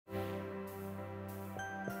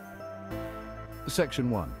Section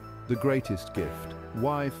 1. The greatest gift.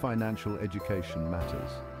 Why financial education matters.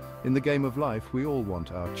 In the game of life, we all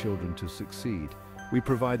want our children to succeed. We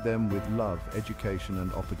provide them with love, education,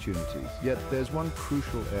 and opportunities. Yet there's one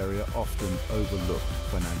crucial area often overlooked: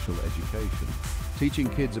 financial education. Teaching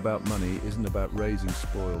kids about money isn't about raising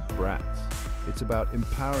spoiled brats. It's about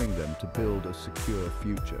empowering them to build a secure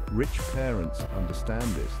future. Rich parents understand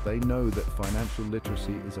this. They know that financial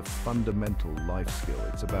literacy is a fundamental life skill.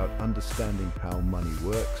 It's about understanding how money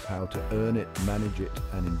works, how to earn it, manage it,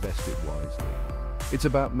 and invest it wisely. It's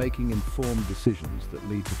about making informed decisions that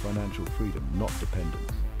lead to financial freedom, not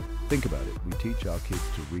dependence. Think about it. We teach our kids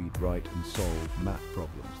to read, write, and solve math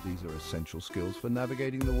problems. These are essential skills for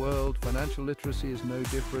navigating the world. Financial literacy is no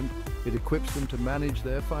different. It equips them to manage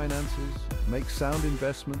their finances, make sound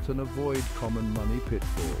investments, and avoid common money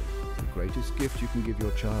pitfalls. The greatest gift you can give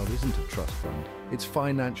your child isn't a trust fund. It's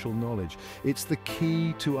financial knowledge. It's the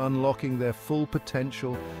key to unlocking their full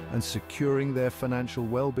potential and securing their financial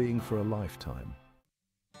well-being for a lifetime.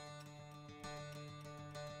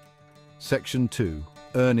 Section 2.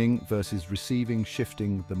 Earning versus receiving,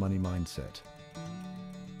 shifting the money mindset.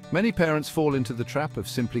 Many parents fall into the trap of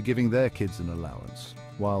simply giving their kids an allowance.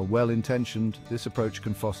 While well-intentioned, this approach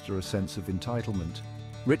can foster a sense of entitlement.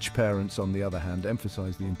 Rich parents, on the other hand,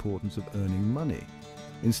 emphasize the importance of earning money.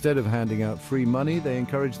 Instead of handing out free money, they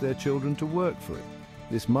encourage their children to work for it.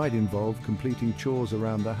 This might involve completing chores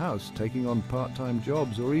around the house, taking on part-time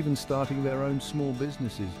jobs, or even starting their own small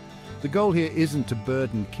businesses. The goal here isn't to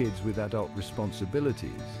burden kids with adult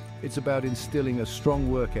responsibilities. It's about instilling a strong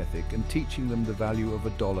work ethic and teaching them the value of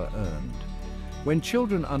a dollar earned. When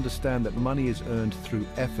children understand that money is earned through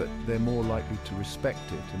effort, they're more likely to respect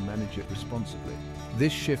it and manage it responsibly.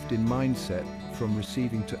 This shift in mindset from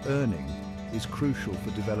receiving to earning is crucial for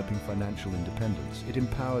developing financial independence. It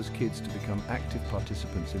empowers kids to become active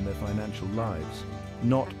participants in their financial lives,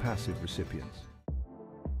 not passive recipients.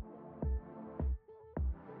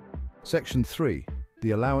 Section 3.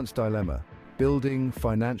 The allowance dilemma. Building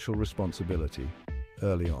financial responsibility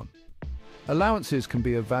early on. Allowances can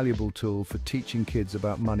be a valuable tool for teaching kids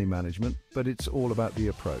about money management, but it's all about the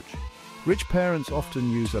approach. Rich parents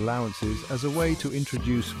often use allowances as a way to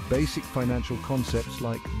introduce basic financial concepts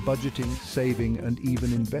like budgeting, saving, and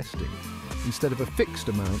even investing. Instead of a fixed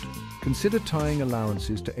amount, consider tying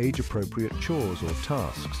allowances to age-appropriate chores or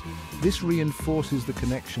tasks. This reinforces the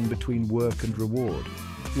connection between work and reward.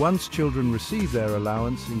 Once children receive their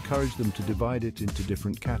allowance, encourage them to divide it into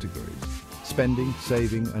different categories: spending,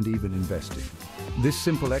 saving, and even investing. This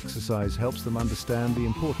simple exercise helps them understand the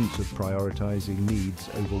importance of prioritizing needs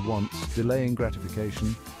over wants, delaying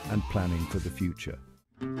gratification, and planning for the future.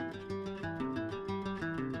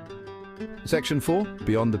 Section 4.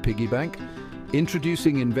 Beyond the piggy bank.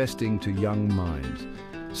 Introducing investing to young minds.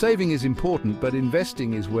 Saving is important, but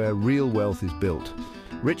investing is where real wealth is built.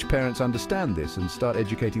 Rich parents understand this and start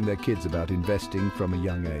educating their kids about investing from a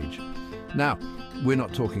young age. Now, we're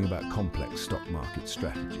not talking about complex stock market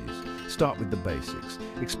strategies. Start with the basics.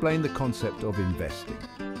 Explain the concept of investing,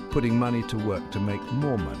 putting money to work to make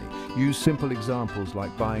more money. Use simple examples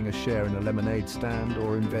like buying a share in a lemonade stand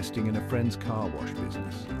or investing in a friend's car wash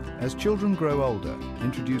business. As children grow older,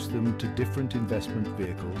 introduce them to different investment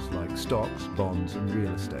vehicles like stocks, bonds, and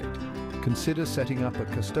real estate. Consider setting up a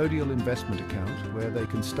custodial investment account where they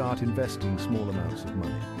can start investing small amounts of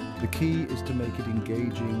money. The key is to make it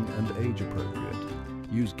engaging and age-appropriate.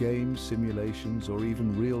 Use games, simulations, or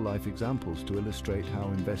even real-life examples to illustrate how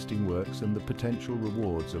investing works and the potential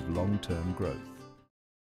rewards of long-term growth.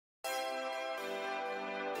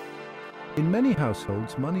 In many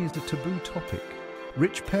households, money is a taboo topic.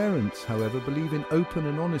 Rich parents, however, believe in open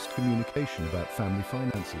and honest communication about family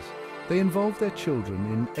finances. They involve their children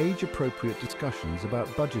in age-appropriate discussions about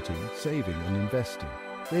budgeting, saving, and investing.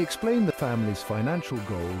 They explain the family's financial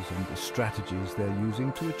goals and the strategies they're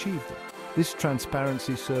using to achieve them. This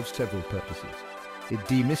transparency serves several purposes. It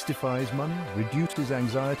demystifies money, reduces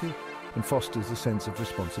anxiety, and fosters a sense of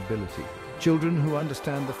responsibility. Children who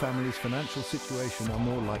understand the family's financial situation are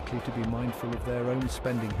more likely to be mindful of their own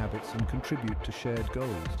spending habits and contribute to shared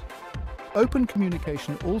goals. Open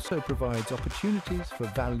communication also provides opportunities for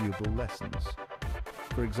valuable lessons.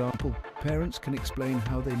 For example, parents can explain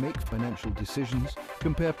how they make financial decisions,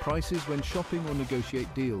 compare prices when shopping, or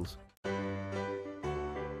negotiate deals.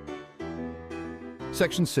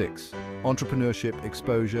 Section 6. Entrepreneurship,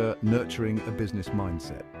 exposure, nurturing a business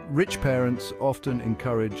mindset. Rich parents often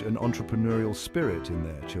encourage an entrepreneurial spirit in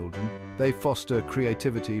their children. They foster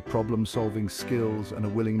creativity, problem-solving skills, and a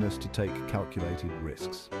willingness to take calculated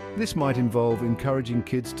risks. This might involve encouraging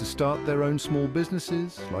kids to start their own small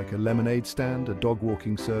businesses, like a lemonade stand, a dog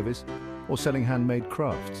walking service, or selling handmade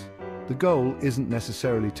crafts. The goal isn't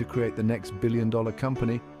necessarily to create the next billion-dollar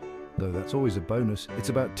company, though that's always a bonus. It's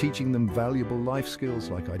about teaching them valuable life skills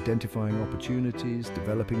like identifying opportunities,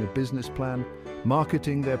 developing a business plan,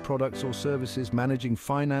 marketing their products or services, managing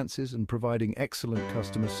finances, and providing excellent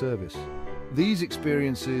customer service. These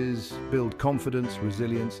experiences build confidence,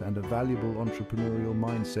 resilience, and a valuable entrepreneurial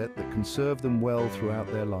mindset that can serve them well throughout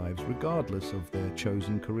their lives, regardless of their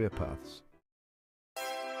chosen career paths.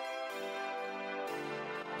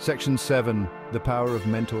 Section 7. The power of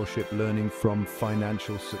mentorship, learning from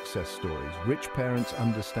financial success stories. Rich parents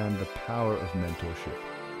understand the power of mentorship.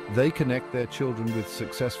 They connect their children with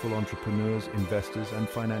successful entrepreneurs, investors, and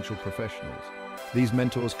financial professionals. These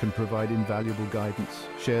mentors can provide invaluable guidance,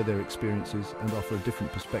 share their experiences, and offer a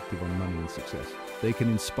different perspective on money and success. They can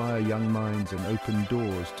inspire young minds and open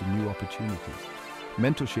doors to new opportunities.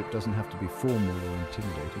 Mentorship doesn't have to be formal or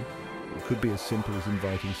intimidating. It could be as simple as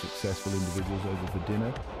inviting successful individuals over for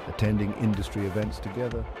dinner, attending industry events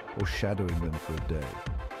together, or shadowing them for a day.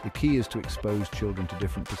 The key is to expose children to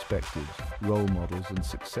different perspectives, role models, and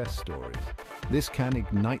success stories. This can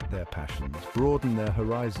ignite their passions, broaden their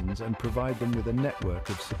horizons, and provide them with a network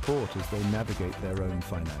of support as they navigate their own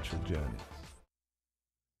financial journey.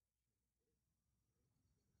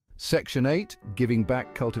 Section 8. Giving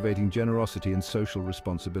back, cultivating generosity and social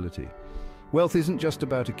responsibility. Wealth isn't just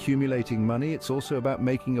about accumulating money, it's also about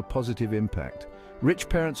making a positive impact. Rich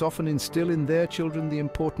parents often instill in their children the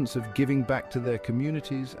importance of giving back to their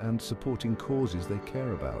communities and supporting causes they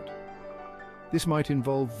care about. This might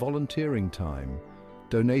involve volunteering time,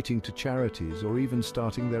 donating to charities, or even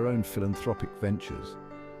starting their own philanthropic ventures.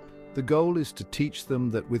 The goal is to teach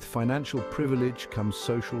them that with financial privilege comes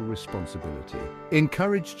social responsibility.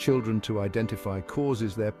 Encourage children to identify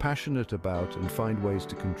causes they're passionate about and find ways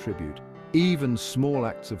to contribute. Even small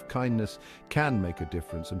acts of kindness can make a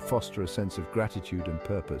difference and foster a sense of gratitude and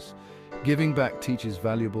purpose. Giving back teaches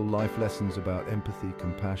valuable life lessons about empathy,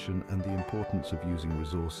 compassion, and the importance of using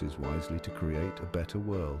resources wisely to create a better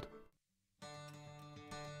world.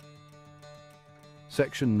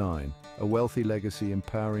 Section 9. A wealthy legacy,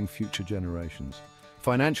 empowering future generations.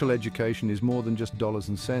 Financial education is more than just dollars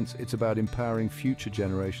and cents. It's about empowering future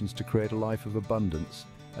generations to create a life of abundance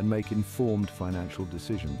and make informed financial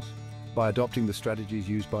decisions. By adopting the strategies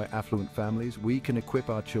used by affluent families, we can equip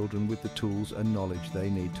our children with the tools and knowledge they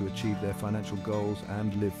need to achieve their financial goals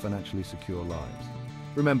and live financially secure lives.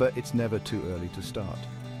 Remember, it's never too early to start.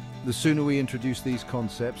 The sooner we introduce these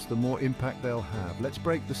concepts, the more impact they'll have. Let's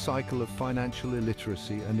break the cycle of financial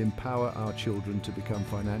illiteracy and empower our children to become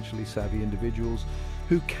financially savvy individuals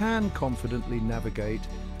who can confidently navigate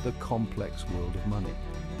the complex world of money.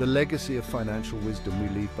 The legacy of financial wisdom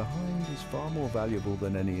we leave behind is far more valuable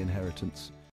than any inheritance.